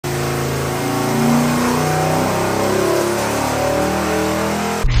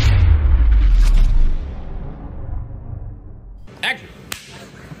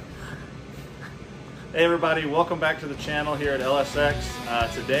Hey everybody, welcome back to the channel here at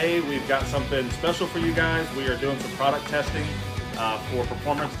LSX. Today we've got something special for you guys. We are doing some product testing for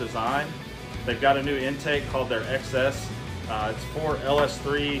Performance Design. They've got a new intake called their XS. It's for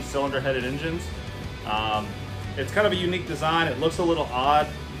LS3 cylinder-headed engines. It's kind of a unique design. It looks a little odd.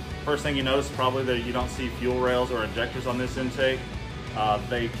 First thing you notice is probably that you don't see fuel rails or injectors on this intake.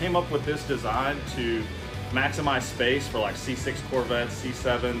 They came up with this design to maximize space for like C6 Corvettes,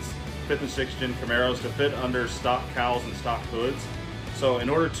 C7s, 5th and 6th gen Camaros to fit under stock cowls and stock hoods. So in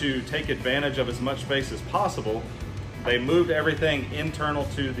order to take advantage of as much space as possible, they moved everything internal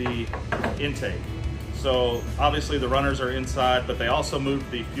to the intake. So obviously the runners are inside, but they also moved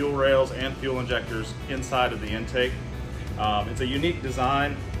the fuel rails and fuel injectors inside of the intake. It's a unique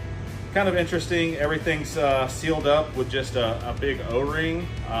design, kind of interesting. Everything's sealed up with just a big O-ring.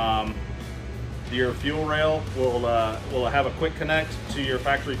 Your fuel rail will have a quick connect to your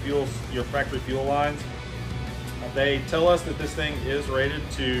factory fuel lines. They tell us that this thing is rated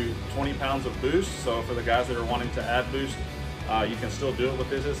to 20 pounds of boost. So for the guys that are wanting to add boost, you can still do it with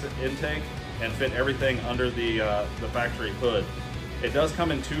this intake and fit everything under the factory hood. It does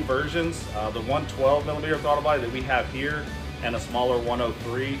come in two versions: the 112 millimeter throttle body that we have here, and a smaller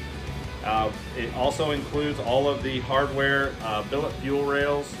 103. It also includes all of the hardware billet fuel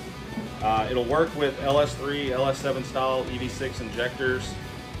rails. It'll work with LS3, LS7 style EV6 injectors.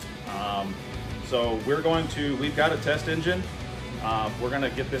 So we've got a test engine. We're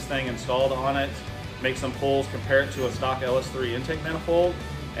gonna get this thing installed on it, make some pulls, compare it to a stock LS3 intake manifold,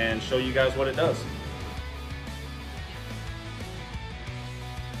 and show you guys what it does.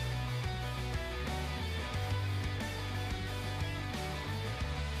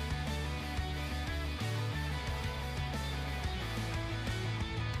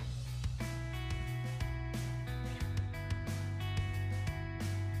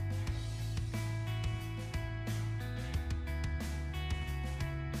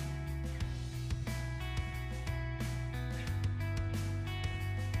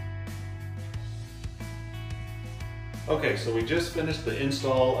 Okay, so we just finished the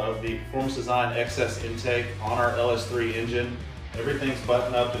install of the Performance Design XS intake on our LS3 engine. Everything's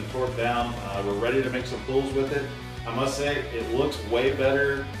buttoned up and torqued down. We're ready to make some pulls with it. I must say, it looks way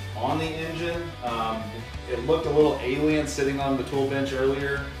better on the engine. It looked a little alien sitting on the tool bench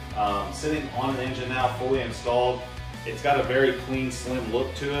earlier. Sitting on the engine now, fully installed, it's got a very clean, slim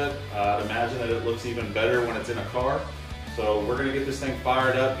look to it. I'd imagine that it looks even better when it's in a car. So we're gonna get this thing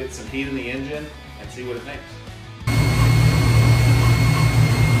fired up, get some heat in the engine, and see what it makes.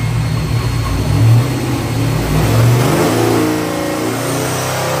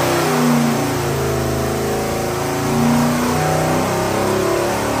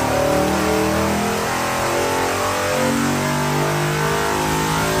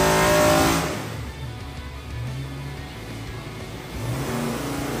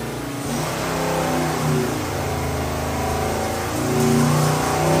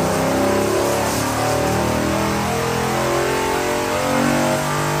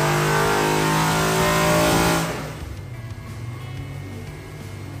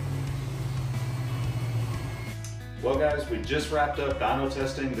 Well guys, we just wrapped up dyno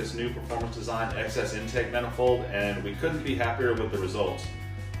testing this new Performance Design XS intake manifold, and we couldn't be happier with the results.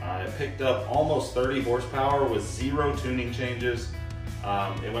 It picked up almost 30 horsepower with 0 tuning changes.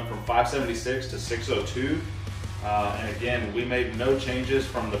 It went from 576 to 602. And again, we made no changes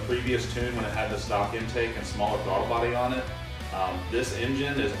from the previous tune when it had the stock intake and smaller throttle body on it. This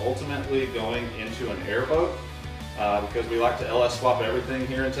engine is ultimately going into an airboat because we like to LS swap everything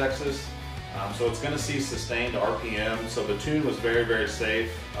here in Texas. So it's going to see sustained RPM, so the tune was very, very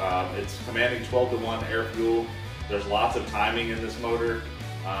safe. It's commanding 12-to-1 air fuel. There's lots of timing in this motor,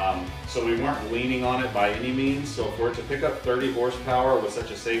 so we weren't leaning on it by any means. So for it to pick up 30 horsepower with such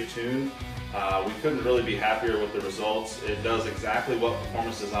a safe tune, we couldn't really be happier with the results. It does exactly what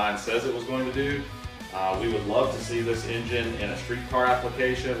Performance Design says it was going to do. We would love to see this engine in a street car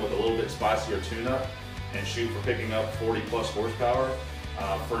application with a little bit spicier tune-up and shoot for picking up 40+ horsepower.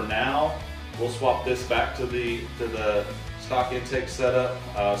 For now, we'll swap this back to the stock intake setup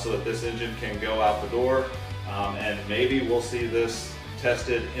so that this engine can go out the door, and maybe we'll see this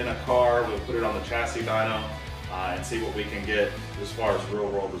tested in a car. We'll put it on the chassis dyno and see what we can get as far as real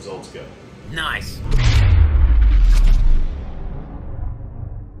world results go. Nice.